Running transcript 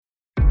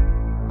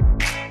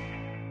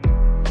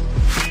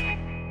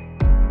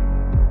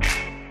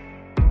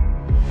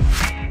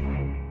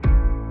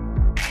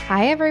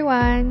Hi,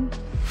 everyone.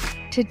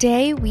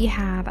 Today we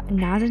have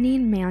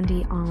Nazanin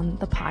Mandy on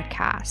the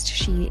podcast.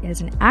 She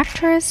is an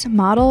actress,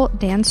 model,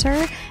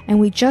 dancer, and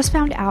we just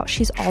found out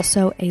she's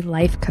also a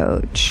life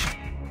coach.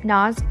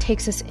 Naz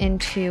takes us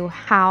into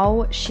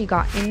how she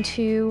got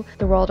into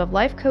the world of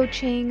life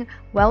coaching,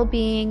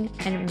 well-being,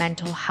 and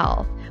mental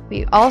health.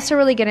 We also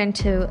really get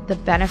into the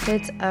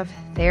benefits of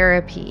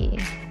therapy.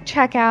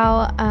 Check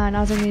out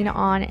Nazanin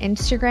on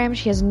Instagram.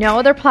 She has no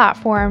other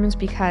platforms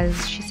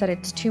because she said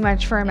it's too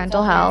much for her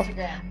mental health.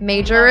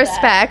 Major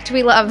respect.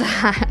 We love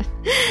that.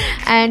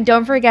 And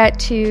don't forget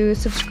to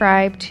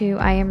subscribe to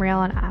I Am Real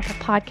on Apple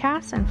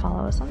Podcasts and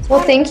follow us on Spotify.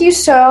 Well, thank you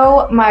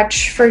so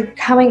much for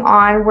coming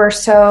on. We're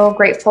so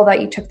grateful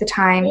that you took the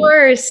time. Of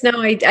course.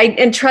 No, I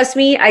and trust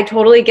me, I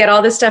totally get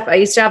all this stuff. I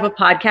used to have a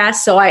podcast,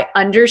 so I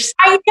understand.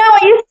 I know.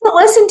 I used to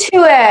listen to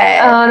it.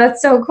 Oh,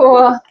 that's so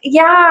cool.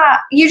 Yeah.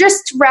 You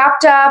just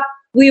wrapped up.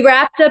 We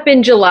wrapped up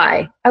in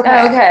July.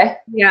 Okay.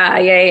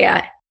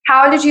 Yeah.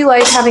 How did you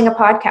like having a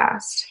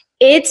podcast?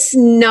 It's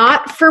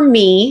not for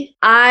me.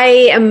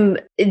 I am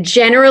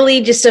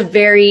generally just a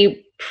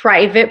very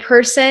private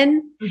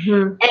person.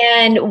 Mm-hmm.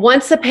 And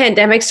once the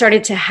pandemic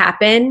started to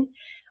happen,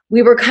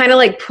 we were kind of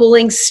like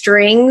pulling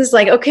strings,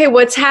 like, okay,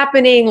 what's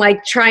happening?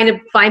 Like trying to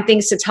find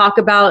things to talk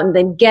about and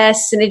then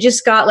guests. And it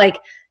just got like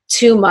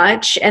too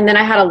much. And then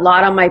I had a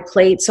lot on my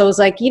plate. So I was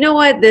like, you know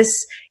what?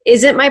 This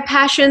isn't my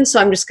passion. So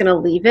I'm just going to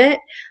leave it.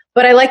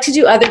 But I like to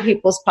do other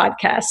people's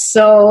podcasts.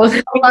 So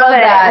love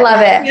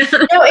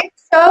it.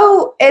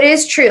 No, it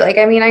is true. Like,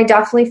 I mean, I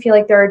definitely feel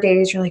like there are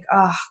days you're like,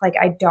 oh, like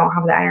I don't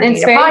have the energy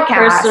to podcast. It's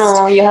very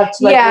personal. You have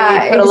to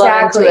really put a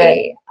lot into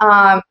it.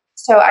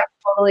 So I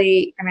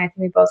think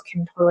we both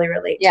can totally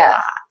relate to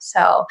that.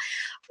 So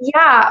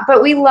yeah,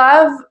 but we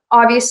love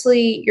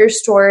obviously your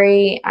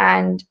story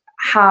and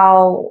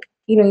how,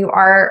 you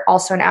are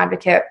also an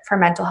advocate for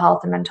mental health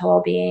and mental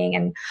well-being.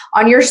 And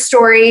on your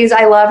stories,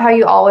 I love how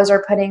you always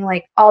are putting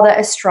like all the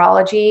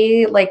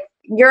astrology, like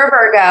you're a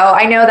Virgo.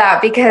 I know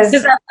that because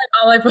that's like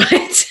all I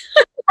put.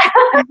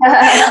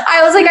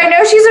 I was like, I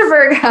know she's a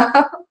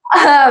Virgo.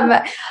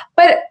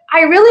 But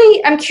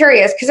I'm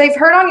curious because I've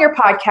heard on your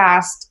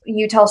podcast,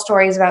 you tell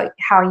stories about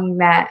how you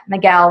met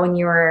Miguel when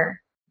you were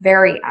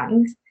very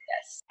young.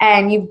 Yes.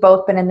 And you've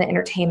both been in the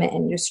entertainment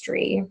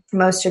industry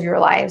most of your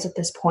lives at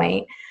this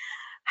point.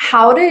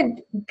 How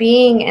did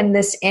being in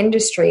this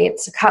industry,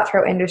 it's a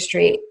cutthroat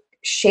industry,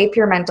 shape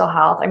your mental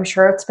health? I'm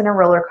sure it's been a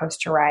roller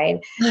coaster ride.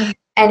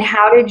 And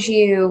how did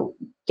you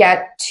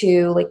get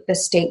to like the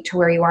state to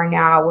where you are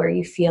now, where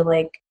you feel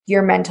like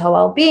your mental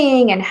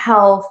well-being and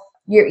health,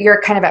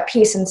 you're kind of at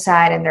peace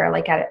inside and they're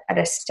like at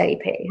a steady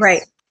pace?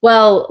 Right.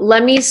 Well,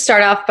 let me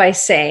start off by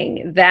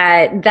saying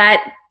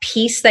that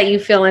peace that you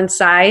feel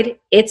inside,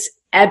 it's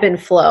ebb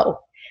and flow.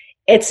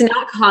 It's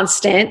not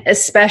constant,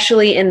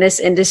 especially in this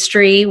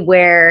industry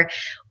where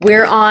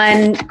we're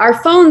on our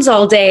phones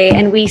all day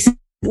and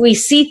we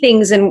see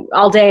things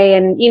all day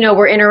and,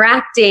 we're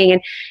interacting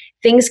and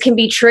things can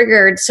be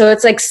triggered. So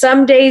it's like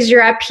some days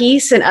you're at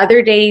peace and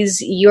other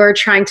days you're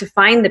trying to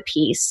find the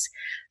peace.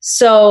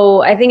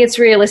 So I think it's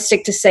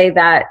realistic to say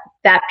that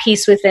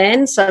peace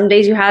within, some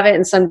days you have it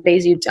and some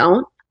days you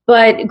don't.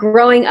 But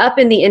growing up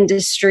in the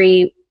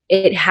industry,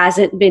 it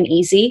hasn't been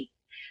easy.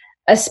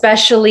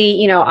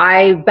 Especially,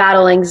 I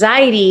battle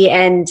anxiety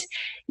and,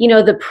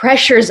 the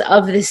pressures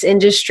of this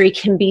industry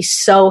can be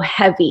so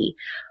heavy,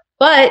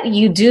 but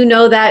you do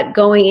know that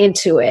going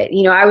into it.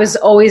 I was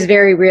always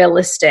very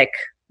realistic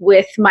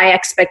with my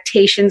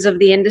expectations of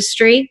the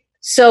industry.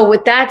 So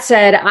with that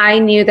said, I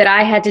knew that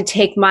I had to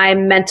take my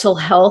mental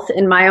health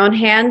in my own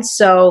hands.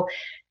 So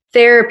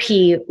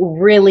therapy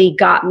really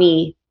got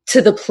me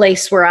to the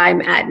place where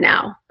I'm at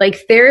now.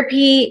 Like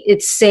therapy,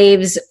 it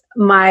saves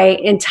my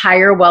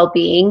entire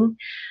well-being.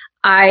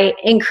 I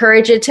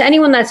encourage it to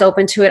anyone that's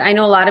open to it. I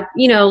know a lot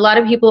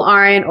of people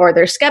aren't, or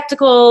they're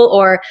skeptical,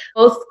 or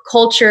both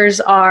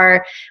cultures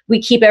are, we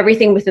keep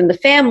everything within the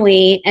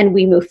family and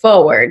we move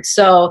forward.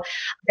 So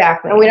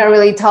exactly. And we don't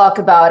really talk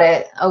about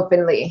it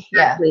openly.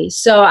 Exactly. Yeah.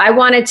 So I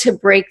wanted to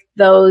break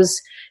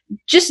those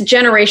just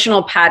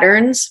generational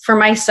patterns for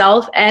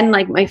myself and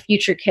like my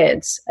future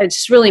kids. It's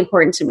just really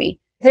important to me.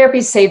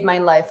 Therapy saved my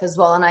life as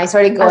well. And I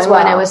started going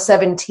when I was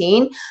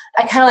 17.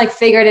 I kind of like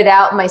figured it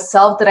out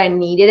myself that I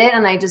needed it.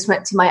 And I just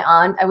went to my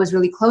aunt. I was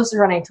really close to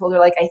her and I told her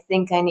like, I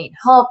think I need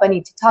help. I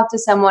need to talk to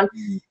someone.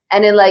 Mm-hmm.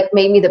 And it like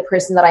made me the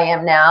person that I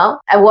am now.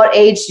 At what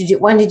age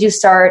when did you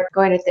start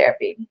going to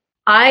therapy?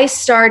 I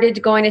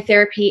started going to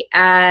therapy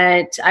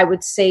at, I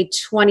would say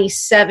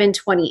 27,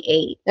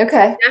 28.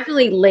 Okay.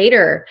 Definitely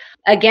later.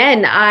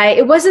 Again,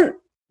 it wasn't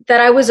that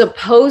I was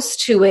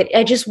opposed to it.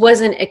 I just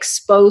wasn't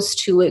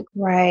exposed to it.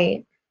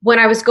 Right. When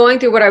I was going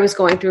through what I was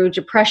going through,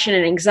 depression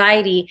and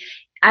anxiety,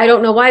 I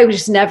don't know why it was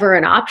just never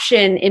an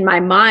option in my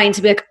mind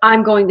to be like,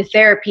 I'm going to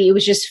therapy. It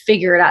was just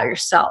figure it out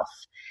yourself.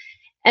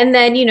 And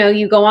then,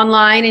 you go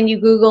online and you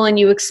Google and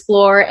you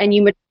explore and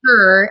you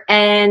mature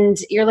and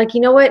you're like, you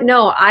know what?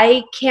 No,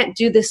 I can't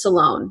do this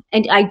alone.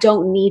 And I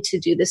don't need to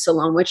do this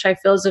alone, which I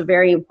feel is a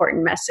very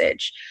important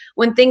message.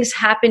 When things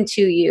happen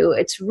to you,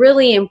 it's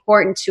really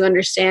important to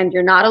understand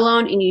you're not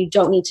alone and you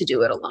don't need to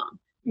do it alone.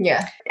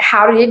 Yeah.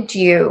 How did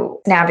you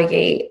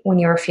navigate when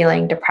you were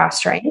feeling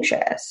depressed or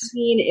anxious? I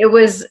mean, it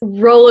was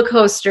roller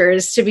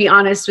coasters, to be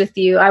honest with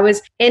you. I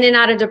was in and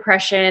out of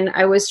depression.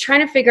 I was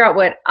trying to figure out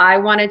what I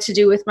wanted to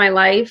do with my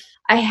life.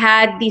 I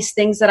had these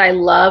things that I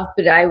loved,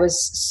 but I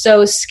was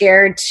so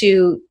scared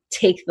to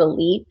take the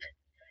leap.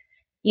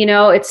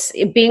 It's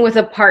being with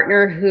a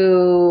partner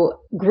who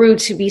grew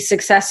to be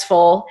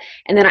successful,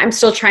 and then I'm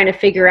still trying to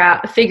figure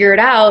it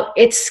out.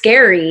 It's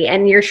scary,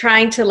 and you're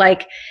trying to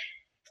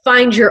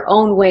find your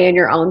own way and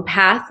your own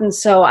path. And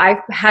so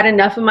I've had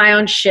enough of my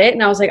own shit.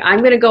 And I was like, I'm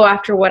going to go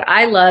after what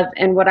I love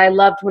and what I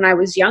loved when I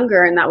was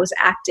younger. And that was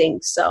acting.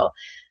 So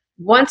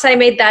once I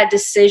made that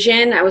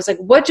decision, I was like,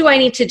 what do I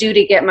need to do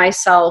to get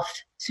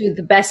myself to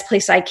the best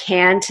place I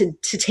can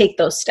to take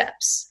those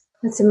steps?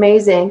 That's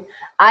amazing.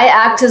 I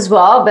act as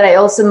well, but I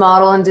also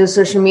model and do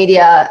social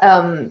media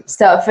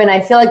stuff. And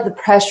I feel like the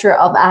pressure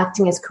of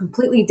acting is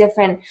completely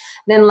different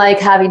than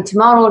having to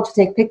model, to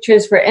take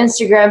pictures for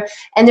Instagram.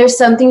 And there's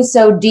something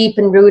so deep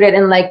and rooted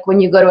in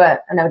when you go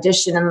to an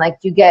audition and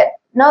you get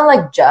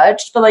not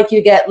judged, but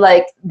you get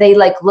they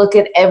look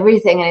at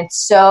everything, and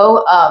it's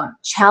so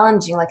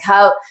challenging.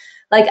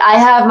 I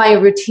have my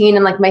routine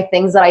and my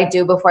things that I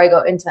do before I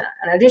go into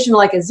an audition,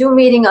 a Zoom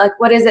meeting.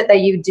 What is it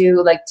that you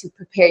do to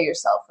prepare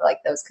yourself for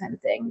those kind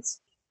of things?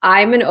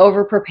 I'm an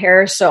over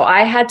preparer. So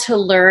I had to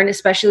learn,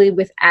 especially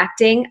with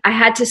acting, I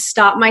had to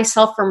stop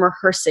myself from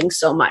rehearsing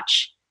so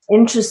much.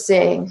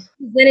 Interesting.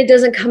 Then it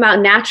doesn't come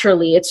out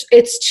naturally.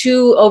 It's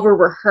too over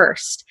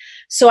rehearsed.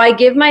 So I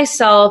give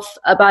myself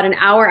about an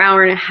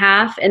hour and a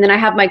half. And then I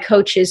have my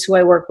coaches who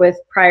I work with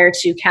prior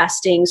to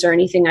castings or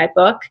anything I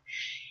book.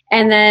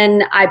 And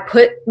then I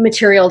put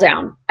material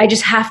down. I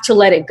just have to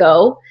let it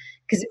go,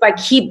 because if I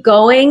keep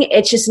going,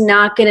 it's just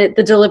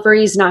the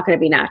delivery is not going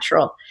to be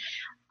natural.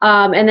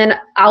 And then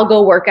I'll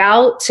go work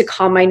out to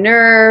calm my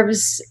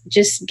nerves,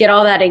 just get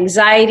all that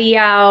anxiety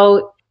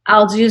out.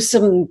 I'll do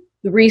some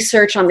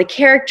research on the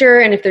character.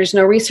 And if there's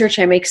no research,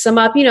 I make some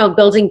up,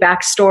 building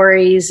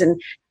backstories.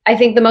 And I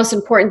think the most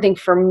important thing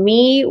for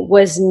me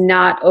was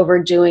not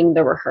overdoing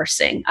the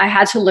rehearsing. I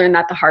had to learn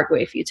that the hard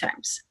way a few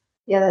times.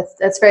 Yeah,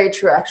 that's very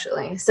true,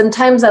 actually.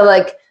 Sometimes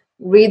I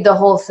read the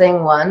whole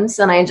thing once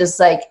and I just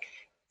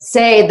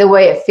say the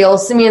way it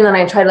feels to me, and then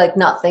I try to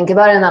not think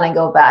about it, and then I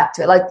go back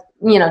to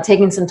it,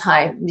 taking some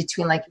time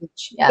between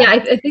each. Yeah,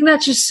 I think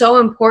that's just so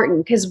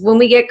important, because when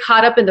we get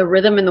caught up in the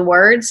rhythm and the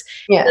words,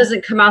 it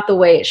doesn't come out the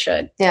way it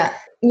should. Yeah.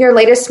 Your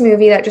latest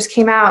movie that just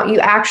came out, you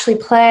actually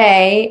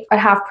play a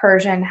half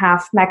Persian,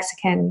 half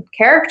Mexican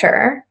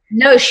character.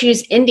 No,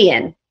 she's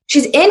Indian.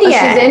 She's Indian.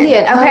 Oh, she's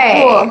Indian.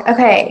 Okay. Oh, cool.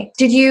 Okay.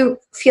 Did you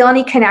feel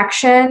any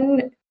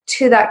connection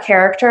to that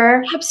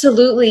character?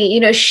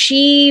 Absolutely.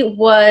 She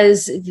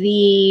was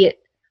the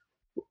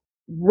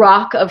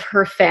rock of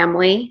her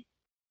family,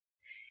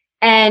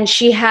 and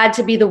she had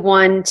to be the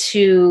one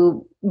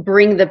to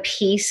bring the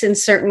peace in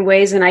certain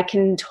ways. And I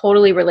can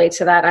totally relate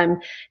to that. I'm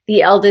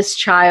the eldest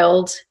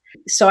child,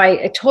 so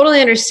I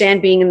totally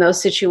understand being in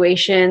those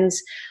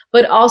situations.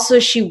 But also,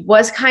 she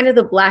was kind of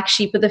the black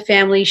sheep of the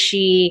family.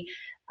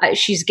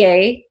 She's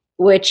gay,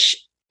 which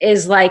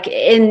is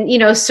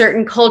in,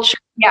 certain culture,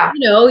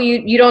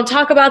 you don't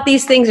talk about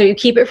these things, or you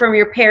keep it from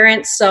your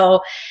parents.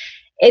 So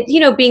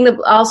being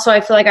also, I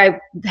feel like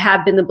I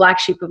have been the black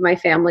sheep of my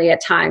family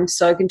at times.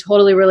 So I can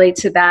totally relate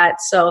to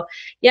that. So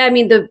yeah,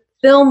 the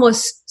film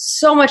was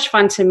so much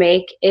fun to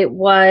make. It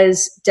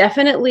was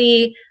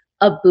definitely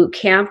a boot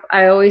camp,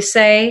 I always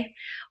say.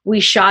 We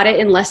shot it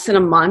in less than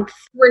a month.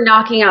 We're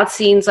knocking out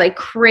scenes like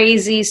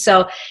crazy.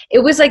 So it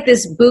was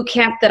this boot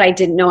camp that I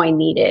didn't know I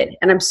needed.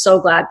 And I'm so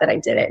glad that I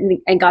did it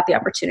and got the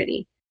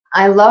opportunity.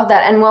 I love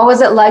that. And what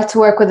was it like to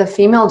work with a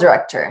female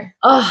director?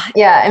 Oh,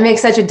 yeah, it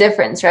makes such a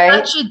difference,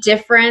 right? Such a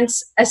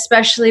difference,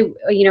 especially,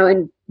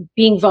 in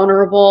being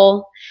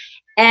vulnerable.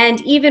 And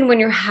even when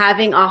you're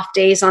having off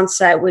days on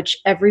set, which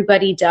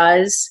everybody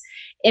does,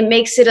 it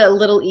makes it a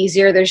little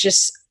easier. There's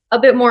just a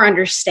bit more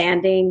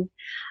understanding.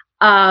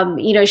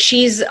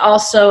 She's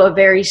also a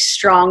very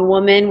strong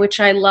woman, which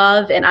I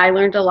love, and I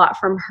learned a lot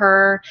from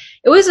her.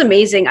 It was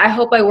amazing. I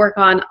hope I work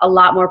on a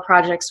lot more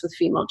projects with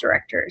female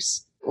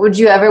directors. Would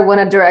you ever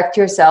want to direct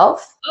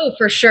yourself? Oh,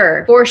 for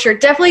sure. For sure.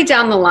 Definitely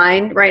down the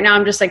line. Right now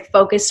I'm just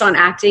focused on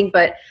acting,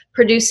 but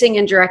producing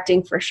and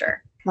directing for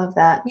sure. Love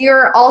that.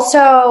 You're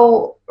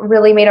also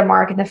really made a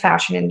mark in the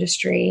fashion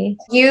industry.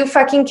 You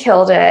fucking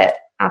killed it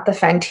at the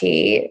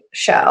Fenty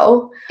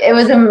show. It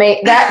was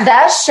amazing.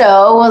 That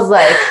show was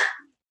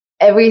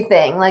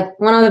everything.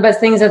 One of the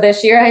best things of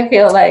this year, I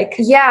feel like.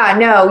 Yeah,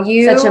 no,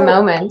 you such a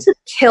moment.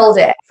 Killed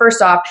it.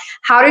 First off,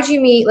 how did you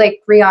meet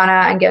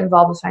Rihanna and get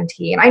involved with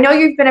Fenty? And I know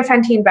you've been a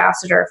Fenty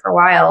ambassador for a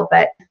while,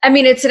 but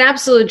it's an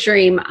absolute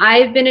dream.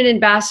 I've been an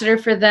ambassador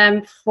for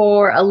them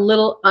for a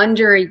little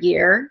under a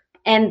year.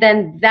 And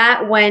then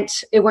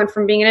it went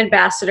from being an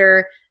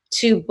ambassador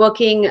to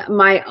booking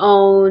my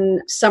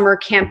own summer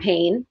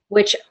campaign,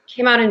 which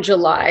came out in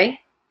July.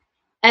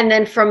 And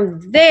then from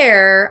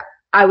there,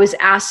 I was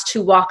asked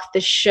to walk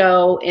the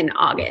show in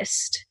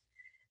August.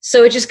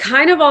 So it just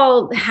kind of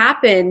all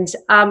happened.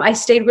 I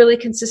stayed really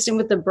consistent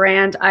with the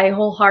brand. I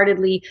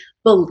wholeheartedly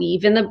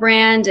believe in the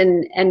brand,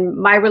 and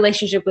my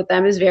relationship with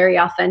them is very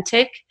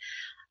authentic.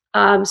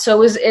 So it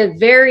was a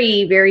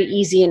very, very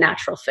easy and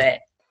natural fit.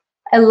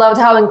 I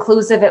loved how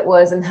inclusive it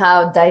was and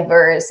how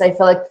diverse. I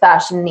feel like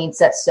fashion needs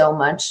that so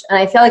much. And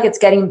I feel like it's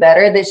getting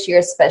better this year,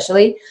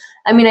 especially.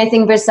 I mean, I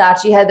think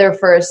Versace had their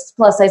first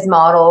plus size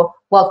model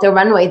walk the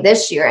runway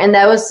this year. And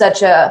that was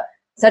such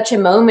a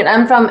moment.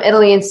 I'm from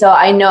Italy, and so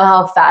I know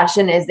how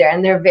fashion is there.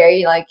 And they're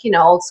very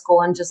old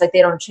school, and just like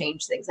they don't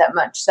change things that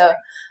much. So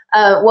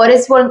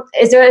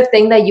is there a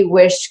thing that you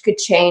wish could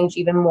change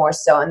even more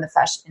so in the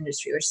fashion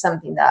industry, or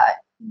something that?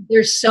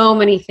 There's so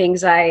many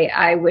things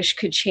I wish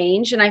could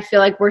change, and I feel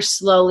like we're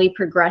slowly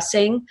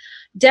progressing.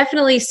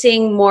 Definitely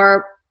seeing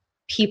more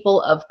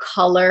people of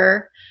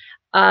color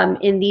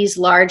in these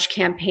large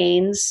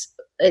campaigns.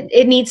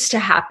 It needs to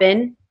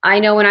happen. I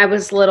know when I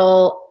was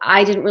little,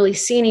 I didn't really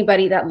see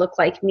anybody that looked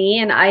like me,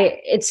 and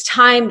it's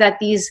time that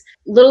these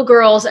little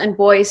girls and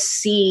boys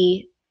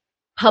see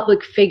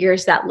public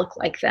figures that look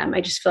like them.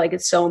 I just feel like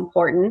it's so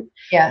important.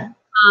 Yeah.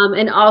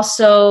 And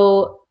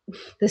also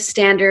the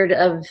standard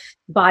of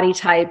body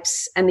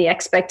types and the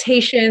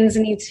expectations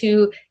need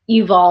to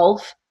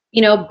evolve.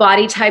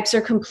 Body types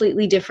are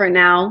completely different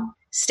now.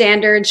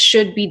 Standards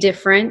should be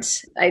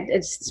different. I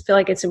just feel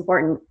like it's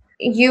important.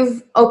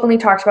 You've openly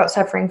talked about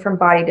suffering from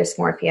body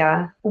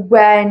dysmorphia.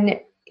 When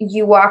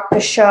you walked the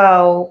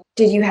show,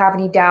 did you have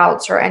any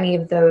doubts or any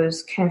of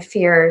those kind of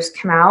fears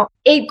come out?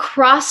 It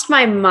crossed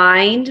my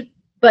mind,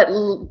 but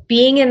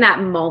being in that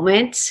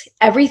moment,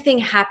 everything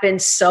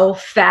happened so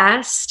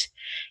fast.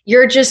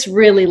 You're just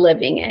really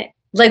living it.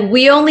 Like,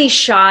 we only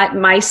shot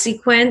my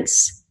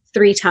sequence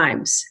 3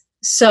 times.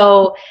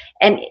 So,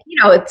 and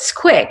it's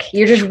quick.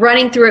 You're just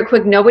running through it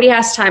quick. Nobody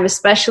has time,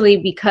 especially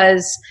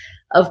because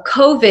of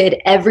COVID,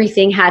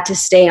 everything had to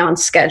stay on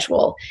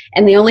schedule,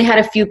 and they only had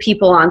a few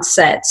people on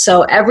set.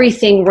 So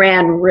everything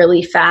ran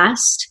really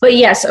fast. But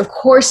yes, of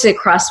course it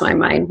crossed my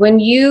mind. When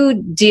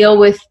you deal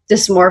with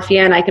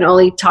dysmorphia, and I can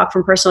only talk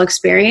from personal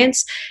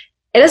experience,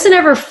 it doesn't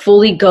ever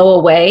fully go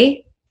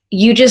away.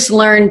 You just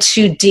learn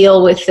to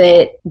deal with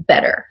it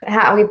better.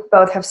 We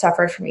both have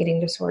suffered from eating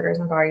disorders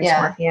and body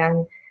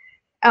dysmorphia.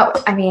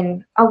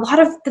 And a lot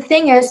of the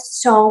thing is,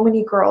 so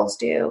many girls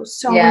do,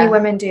 so many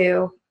women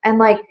do.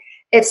 And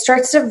it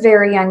starts at a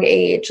very young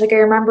age. I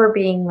remember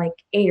being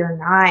 8 or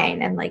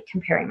 9 and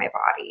comparing my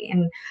body.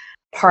 And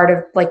part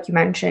of, like you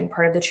mentioned,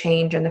 part of the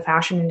change in the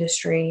fashion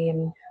industry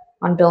and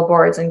on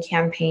billboards and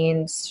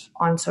campaigns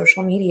on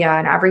social media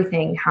and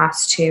everything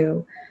has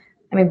to,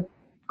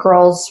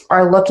 girls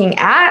are looking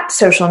at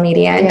social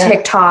media and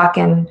TikTok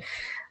and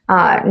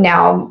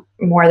now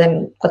more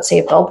than, let's say,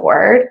 a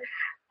billboard.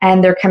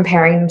 And they're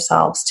comparing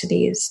themselves to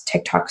these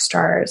TikTok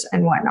stars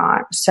and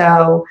whatnot.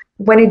 So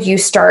when did you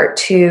was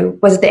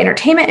it the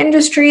entertainment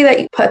industry that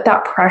you put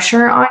that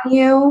pressure on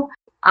you?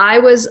 I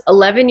was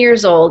 11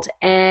 years old,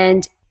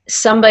 and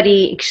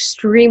somebody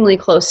extremely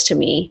close to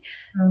me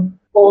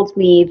told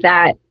me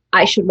that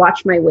I should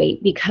watch my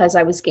weight because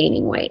I was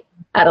gaining weight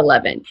at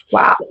 11.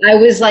 Wow. I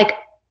was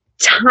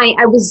tiny.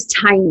 I was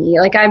tiny.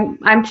 I'm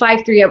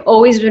 5'3". I've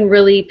always been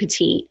really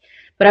petite,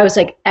 but I was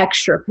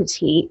extra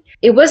petite.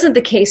 It wasn't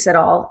the case at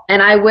all.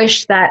 And I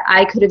wish that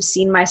I could have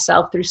seen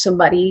myself through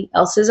somebody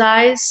else's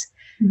eyes.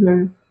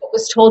 Mm-hmm. What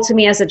was told to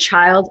me as a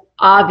child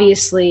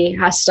obviously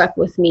has stuck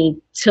with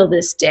me till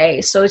this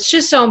day. So it's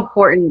just so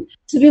important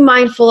to be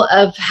mindful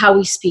of how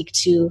we speak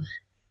to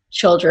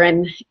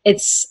children.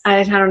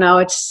 I don't know,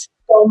 it's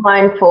so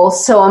mindful,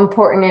 so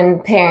important,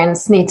 and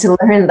parents need to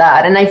learn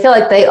that. And I feel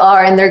like they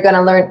are, and they're going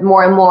to learn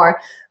more and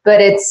more.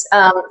 But it's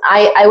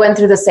I went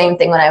through the same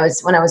thing when I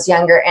was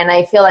younger, and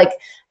I feel like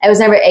I was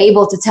never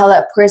able to tell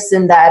that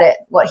person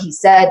that what he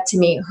said to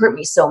me hurt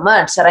me so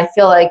much, that I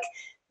feel like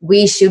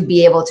we should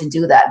be able to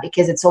do that,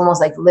 because it's almost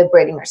like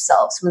liberating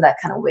ourselves from that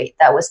kind of weight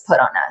that was put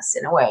on us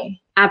in a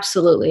way.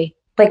 Absolutely.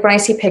 When I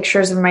see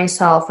pictures of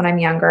myself when I'm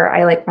younger,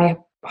 my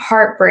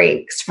heart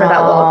breaks for that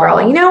little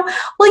girl. You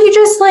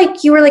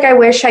were I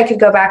wish I could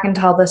go back and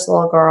tell this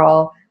little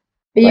girl.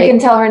 But you can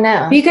tell her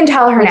now. You can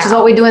tell her now. Which is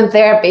what we do in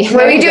therapy.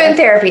 What we do in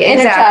therapy.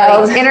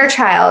 Exactly. Inner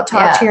child.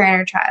 Talk to your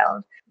inner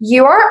child.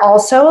 You are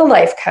also a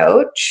life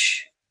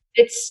coach.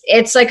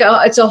 It's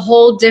a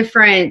whole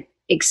different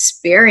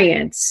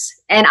experience.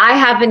 And I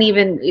haven't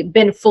even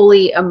been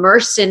fully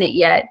immersed in it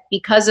yet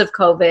because of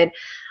COVID.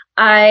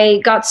 I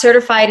got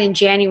certified in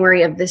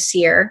January of this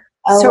year.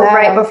 So wow.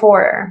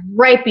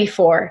 Right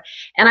before.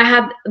 And I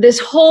had this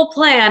whole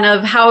plan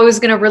of how I was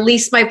going to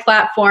release my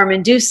platform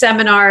and do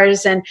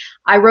seminars. And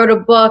I wrote a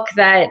book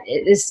that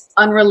is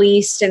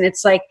unreleased, and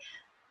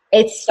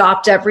it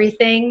stopped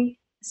everything.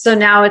 So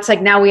now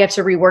now we have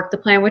to rework the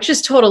plan, which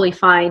is totally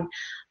fine.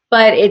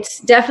 but it's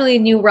definitely a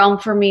new realm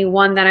for me,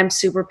 one that I'm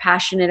super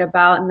passionate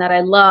about and that I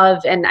love.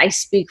 And I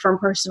speak from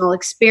personal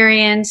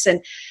experience.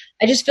 And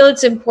I just feel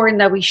it's important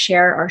that we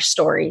share our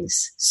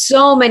stories.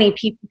 So many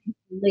people can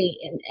relate,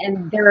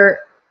 and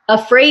they're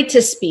afraid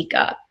to speak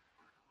up.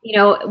 You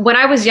know, when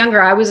I was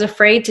younger, I was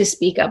afraid to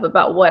speak up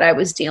about what I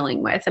was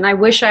dealing with. And I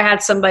wish I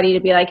had somebody to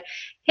be like,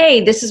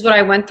 hey, this is what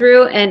I went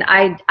through, and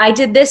I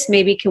did this,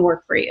 maybe it can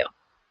work for you.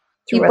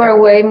 People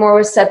are way more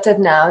receptive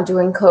now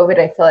during COVID.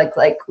 I feel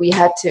like we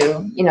had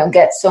to, you know,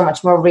 get so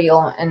much more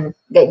real and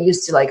get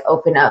used to like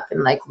open up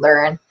and like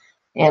learn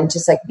and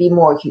just like be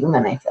more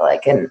human, I feel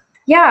like. And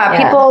yeah,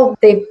 people,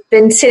 they've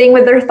been sitting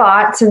with their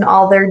thoughts and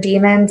all their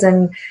demons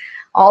and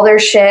all their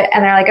shit,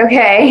 and they're like,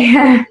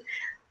 okay,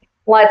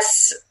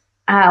 let's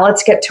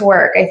get to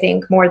work, I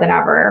think, more than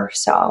ever.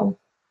 So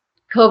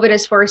COVID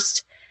has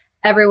forced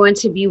everyone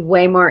to be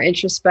way more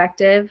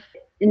introspective.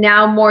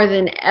 Now more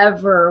than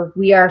ever,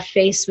 we are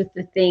faced with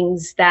the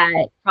things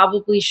that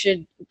probably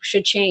should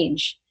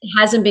change. It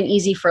hasn't been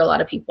easy for a lot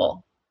of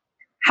people.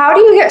 How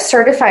do you get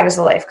certified as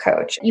a life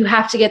coach? You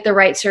have to get the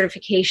right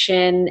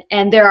certification,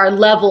 and there are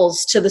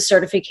levels to the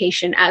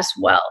certification as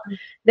well.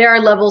 There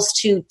are levels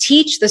to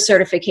teach the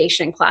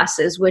certification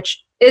classes,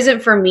 which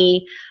isn't for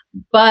me,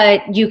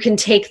 but you can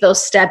take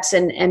those steps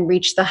and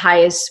reach the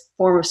highest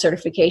form of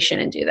certification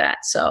and do that.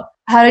 So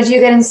how did you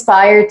get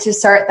inspired to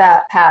start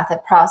that path,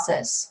 that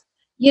process?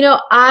 You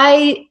know,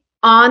 I,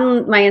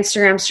 on my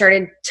Instagram,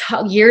 started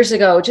years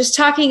ago just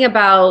talking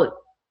about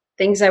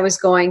things I was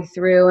going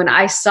through, and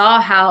I saw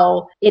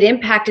how it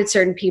impacted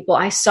certain people.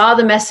 I saw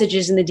the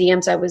messages in the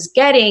DMs I was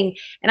getting,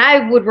 and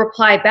I would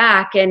reply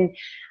back, and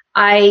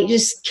I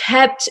just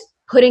kept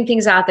putting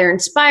things out there,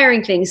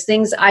 inspiring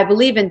things I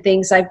believe in,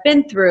 things I've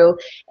been through,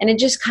 and it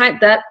just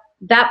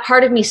that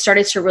part of me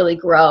started to really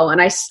grow,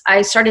 and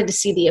I started to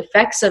see the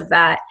effects of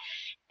that.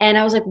 And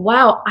I was like,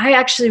 wow, I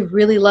actually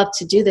really love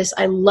to do this.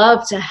 I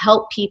love to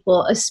help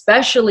people,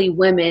 especially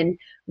women,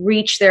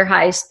 reach their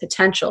highest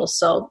potential.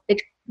 So it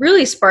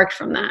really sparked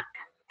from that.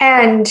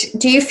 And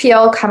do you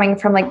feel, coming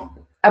from like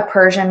a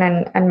Persian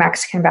and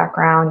Mexican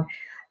background,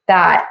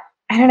 that,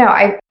 I don't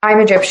know, I'm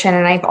Egyptian,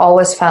 and I've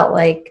always felt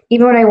like,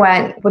 even when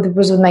I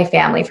was with my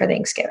family for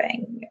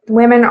Thanksgiving,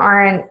 women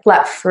aren't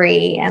let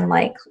free and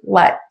like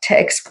let to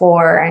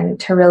explore and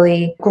to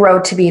really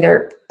grow to be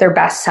their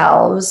best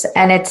selves.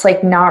 And it's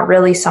like not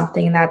really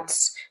something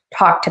that's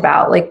talked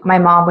about. Like my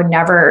mom would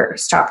never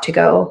stop to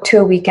go to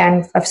a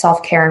weekend of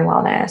self-care and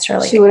wellness, or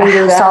like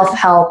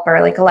self-help,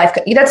 or like a life.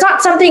 That's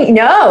not something,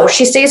 no,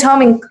 she stays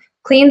home and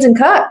cleans and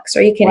cooks.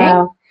 Are you kidding?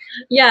 Wow.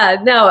 Yeah,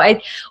 no,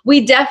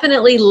 we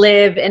definitely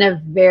live in a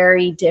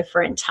very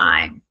different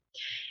time.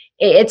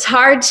 It's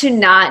hard to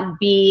not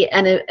be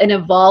an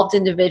evolved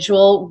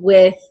individual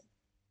with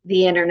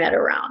the internet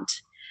around.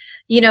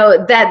 You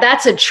know,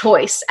 that's a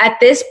choice. At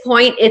this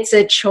point, it's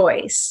a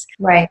choice.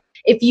 Right.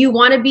 If you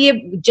want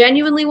to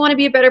genuinely want to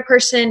be a better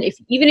person,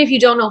 even if you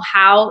don't know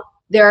how,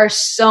 there are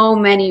so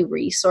many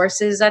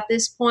resources at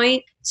this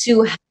point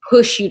to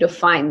push you to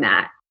find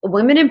that.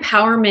 Women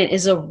empowerment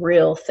is a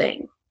real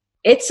thing.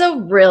 It's a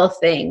real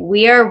thing.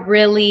 We are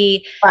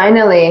really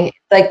finally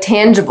like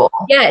tangible.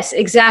 Yes,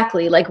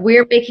 exactly. Like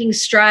we're making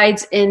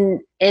strides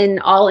in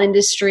all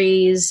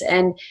industries,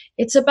 and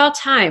it's about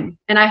time.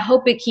 And I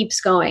hope it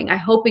keeps going. I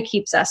hope it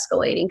keeps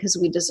escalating, because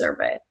we deserve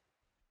it.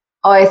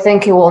 Oh, I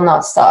think it will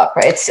not stop,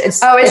 right? It's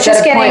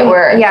just getting,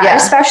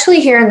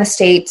 especially here in the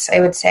States, I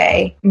would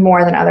say,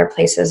 more than other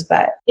places,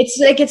 but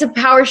it's a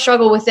power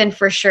struggle within,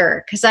 for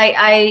sure. Because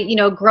I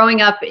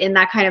growing up in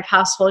that kind of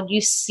household,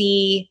 you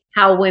see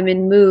how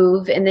women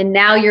move, and then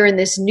now you're in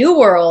this new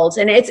world,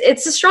 and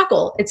it's a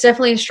struggle. It's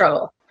definitely a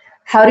struggle.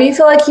 How do you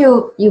feel like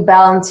you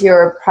balance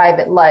your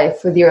private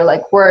life with your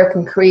like work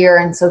and career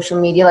and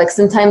social media? Like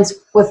sometimes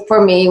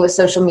for me with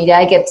social media,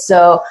 I get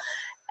so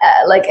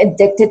like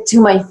addicted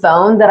to my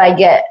phone that I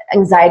get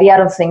anxiety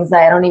out of things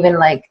that I don't even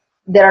like,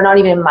 that are not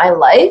even in my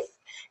life.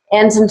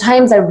 And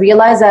sometimes I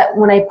realize that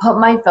when I put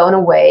my phone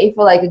away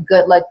for like a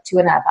good like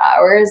 2.5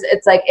 hours,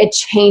 it's like it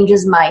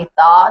changes my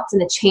thoughts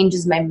and it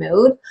changes my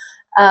mood.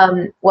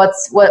 What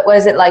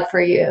is it like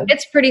for you?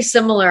 It's pretty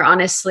similar,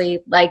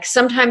 honestly. Like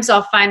sometimes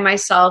I'll find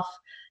myself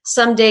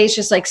some days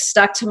just like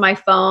stuck to my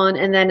phone,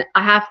 and then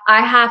I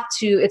have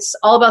to, it's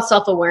all about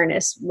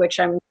self-awareness, which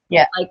I'm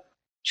like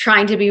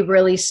trying to be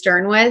really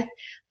stern with.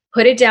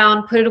 Put it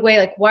down, put it away.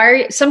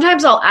 Like,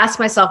 sometimes I'll ask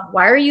myself,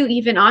 why are you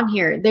even on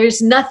here?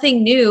 There's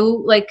nothing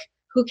new. Like,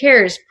 who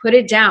cares? Put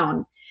it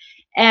down.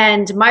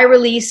 And my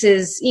release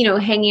is,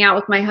 hanging out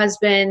with my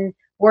husband,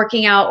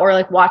 working out, or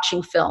like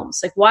watching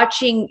films. Like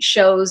watching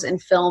shows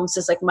and films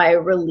is like my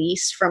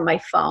release from my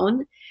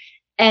phone.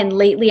 And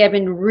lately I've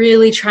been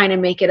really trying to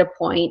make it a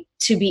point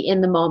to be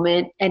in the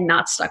moment and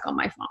not stuck on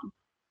my phone.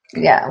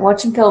 Yeah,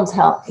 watching films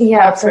help.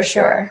 Yeah, for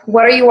sure.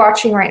 What are you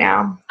watching right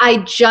now? I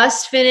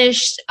just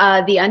finished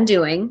The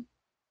Undoing.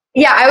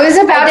 Yeah, I was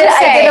about to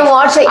say. I didn't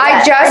watch it yet.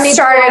 I just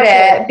started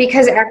it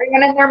because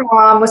everyone and their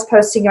mom was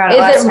posting about it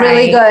last night.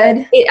 Is it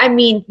really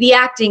good? The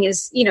acting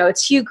is,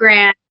 it's Hugh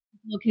Grant,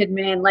 Nicole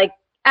Kidman. Like,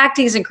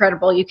 acting is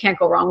incredible. You can't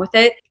go wrong with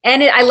it.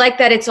 And I like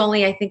that it's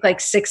only, I think, like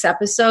 6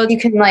 episodes. You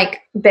can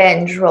like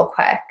binge real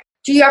quick.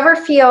 Do you ever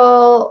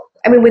feel,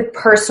 I mean, with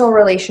personal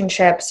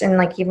relationships and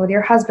like even with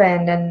your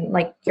husband and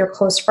like your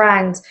close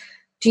friends,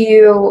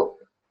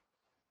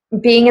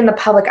 being in the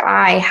public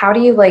eye, how do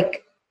you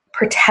like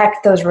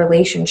protect those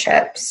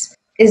relationships?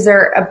 Is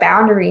there a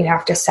boundary you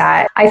have to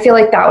set? I feel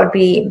like that would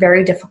be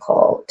very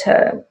difficult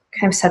to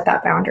kind of set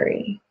that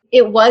boundary.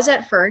 It was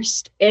at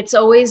first. It's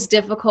always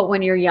difficult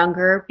when you're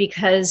younger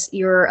because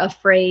you're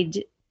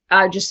afraid,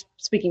 just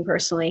speaking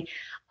personally,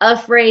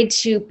 afraid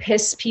to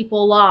piss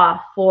people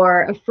off,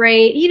 or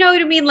afraid, you know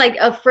what I mean? Like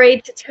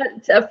afraid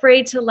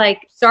to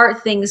like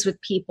start things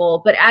with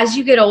people. But as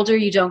you get older,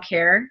 you don't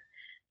care.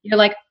 You're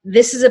like,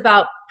 this is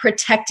about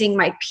protecting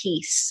my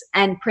peace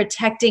and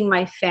protecting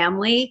my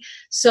family.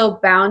 So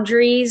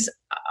boundaries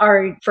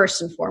are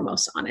first and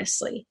foremost,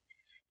 honestly.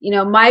 You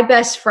know, my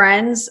best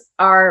friends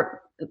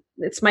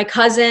it's my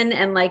cousin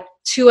and like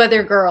 2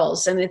 other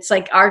girls. And it's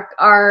like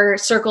our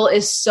circle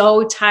is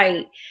so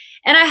tight.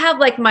 And I have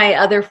like my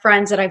other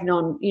friends that I've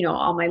known, you know,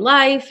 all my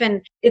life.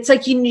 And it's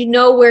like, you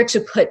know where to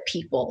put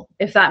people,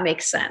 if that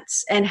makes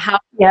sense, and how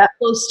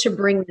close to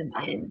bring them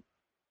in.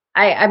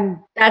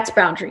 That's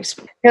boundaries.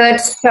 No,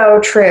 that's so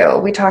true.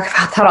 We talk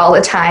about that all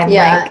the time.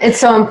 Yeah,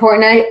 it's so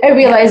important. I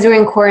realized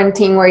during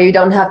quarantine, where you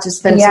don't have to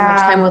spend so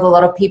much time with a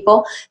lot of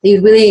people, that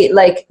you really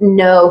like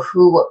know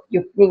who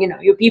your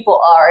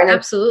people are. And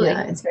absolutely,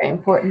 it's very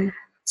important.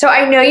 So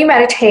I know you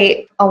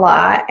meditate a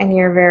lot, and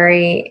you're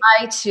very.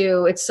 I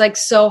too. It's like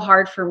so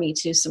hard for me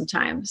too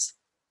sometimes.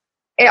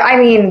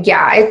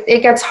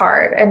 It gets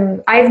hard,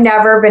 and I've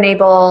never been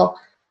able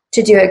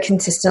to do it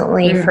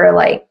consistently for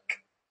like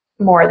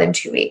more than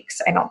 2 weeks,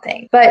 I don't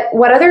think. But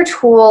what other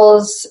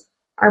tools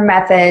or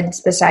methods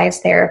besides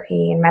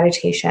therapy and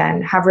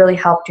meditation have really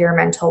helped your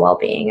mental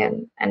well-being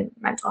and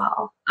mental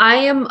health? I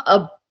am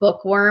a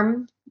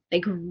bookworm.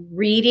 Like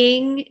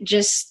reading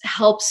just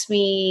helps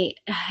me.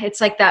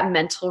 It's like that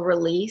mental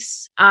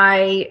release.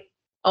 I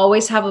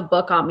always have a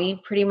book on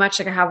me, pretty much.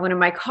 Like I have one in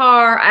my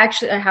car. I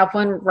have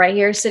one right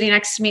here sitting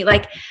next to me.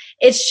 Like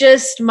it's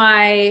just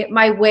my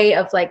way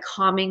of like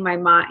calming my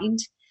mind.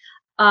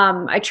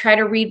 I try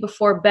to read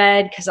before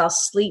bed because I'll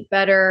sleep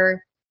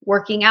better.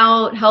 Working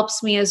out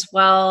helps me as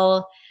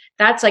well.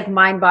 That's like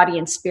mind, body,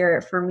 and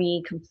spirit for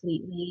me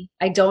completely.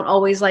 I don't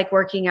always like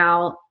working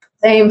out.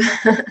 Same.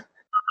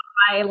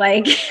 I'm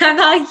like,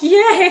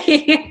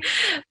 yay.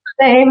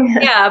 Same.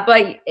 Yeah,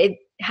 but it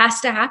has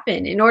to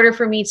happen. In order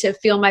for me to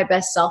feel my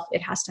best self,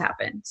 it has to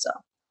happen. So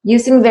you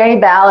seem very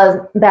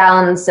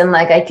balanced, and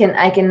like I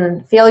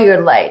can feel your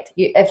light.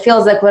 It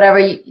feels like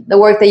the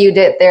work that you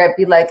did there,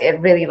 be like it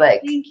really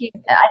like. Thank you.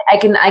 I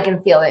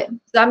can feel it.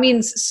 That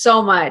means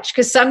so much,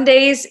 because some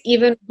days,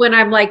 even when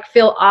I'm like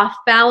feel off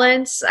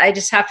balance, I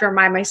just have to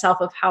remind myself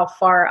of how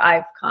far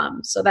I've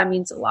come. So that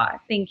means a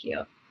lot. Thank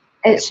you.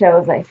 It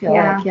shows. I feel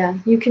like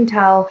you can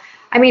tell.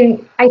 I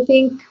mean, I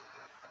think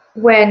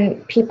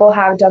when people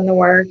have done the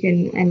work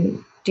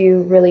and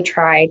do really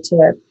try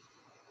to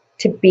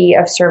be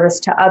of service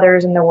to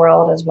others in the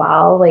world as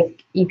well,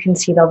 like you can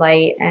see the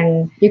light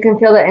and you can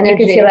feel the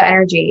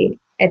energy.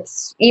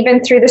 It's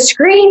even through the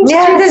screen,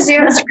 through the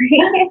Zoom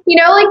screen.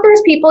 You know, like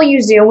there's people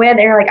you Zoom with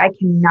and you're like, I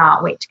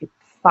cannot wait to get the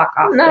fuck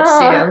off this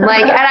Zoom.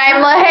 Like, and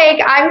I'm like,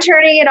 I'm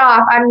turning it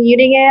off. I'm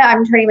muting it.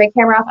 I'm turning my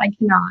camera off. I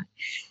cannot.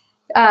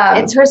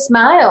 It's her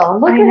smile.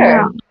 Look at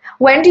her.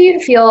 When do you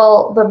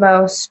feel the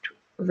most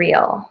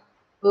real?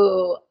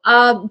 Ooh,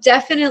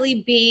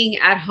 definitely being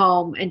at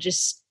home and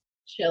just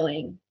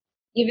chilling.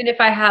 Even if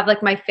I have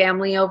like my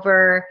family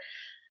over,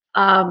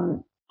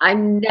 I'm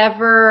not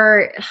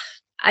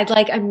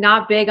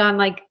big on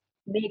like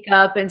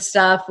makeup and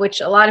stuff, which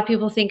a lot of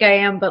people think I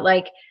am, but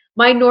like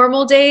my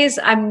normal days,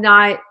 I'm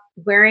not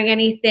wearing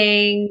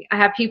anything. I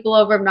have people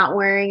over, I'm not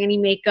wearing any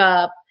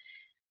makeup.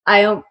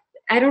 I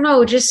don't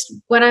know, just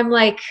when I'm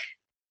like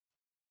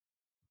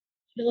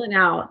chilling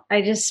out,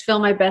 I just feel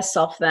my best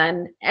self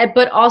then.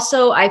 But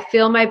also I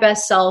feel my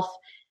best self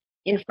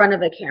in front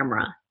of a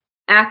camera.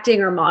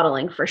 Acting or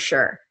modeling for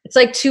sure. It's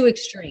like 2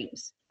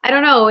 extremes. I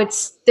don't know.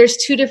 There's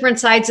 2 different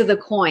sides of the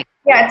coin.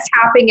 Yeah, it's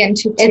tapping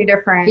into 2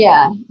 different.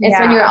 Yeah, it's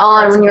when you're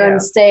when you're on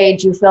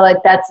stage, you feel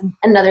like that's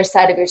another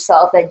side of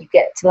yourself that you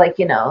get to like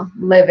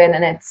live in,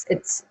 and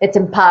it's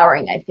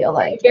empowering. I feel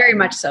like very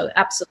much so.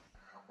 Absolutely.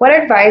 What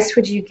advice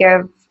would you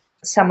give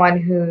someone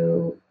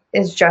who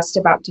is just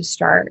about to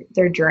start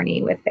their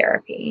journey with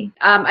therapy?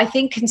 I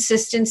think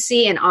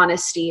consistency and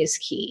honesty is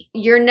key.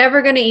 You're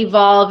never going to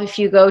evolve if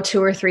you go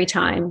 2 or 3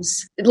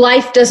 times.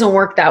 Life doesn't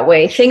work that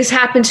way. Things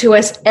happen to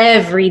us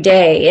every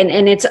day,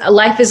 and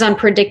life is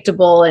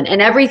unpredictable, and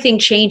everything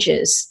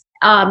changes.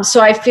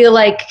 So I feel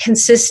like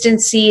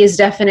consistency is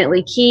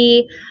definitely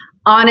key.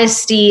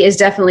 Honesty is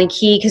definitely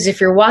key, because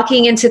if you're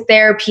walking into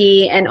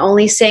therapy and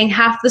only saying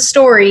half the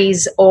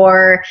stories,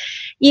 or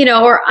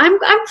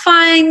I'm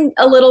fine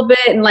a little bit,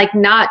 and like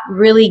not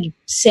really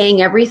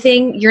saying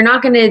everything, you're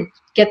not going to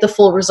get the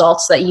full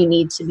results that you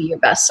need to be your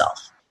best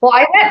self. Well,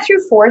 I went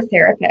through 4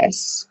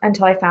 therapists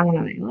until I found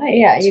one I liked.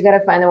 Yeah, you got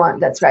to find the one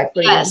that's right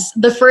for you. Yes,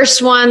 the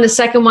first one, the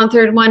second one,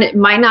 third one, it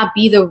might not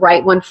be the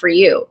right one for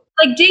you.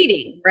 Like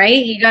dating,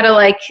 right? You got to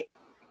like...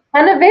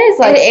 Kind of is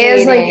like it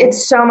is like,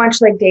 it's so much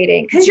like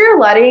dating because you're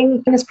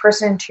letting this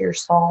person into your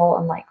soul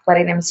and like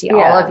letting them see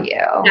all of you.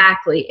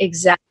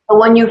 Exactly. But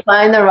when you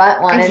find the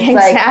right one, it's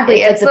exactly.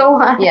 It's the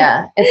one.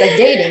 Yeah, it's like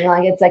dating.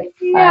 Like it's like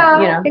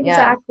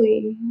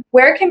exactly. Yeah.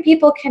 Where can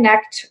people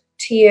connect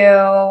to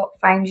you,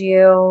 find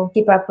you,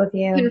 keep up with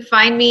you? You can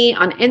find me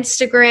on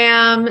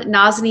Instagram,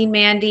 Nazanin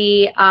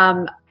Mandy.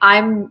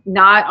 I'm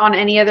not on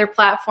any other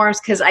platforms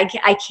because I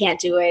can't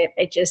do it.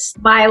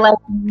 My like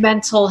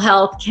mental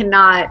health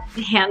cannot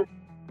handle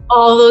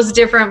all those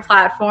different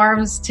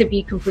platforms, to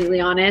be completely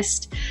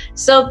honest.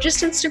 So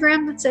just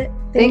Instagram, that's it.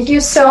 Thank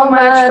you so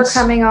much for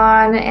coming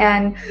on,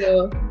 and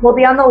we'll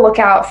be on the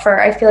lookout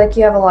for, I feel like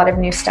you have a lot of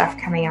new stuff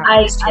coming out.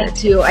 I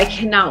do. I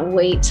cannot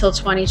wait till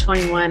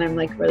 2021. I'm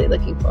like really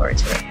looking forward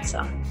to it.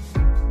 So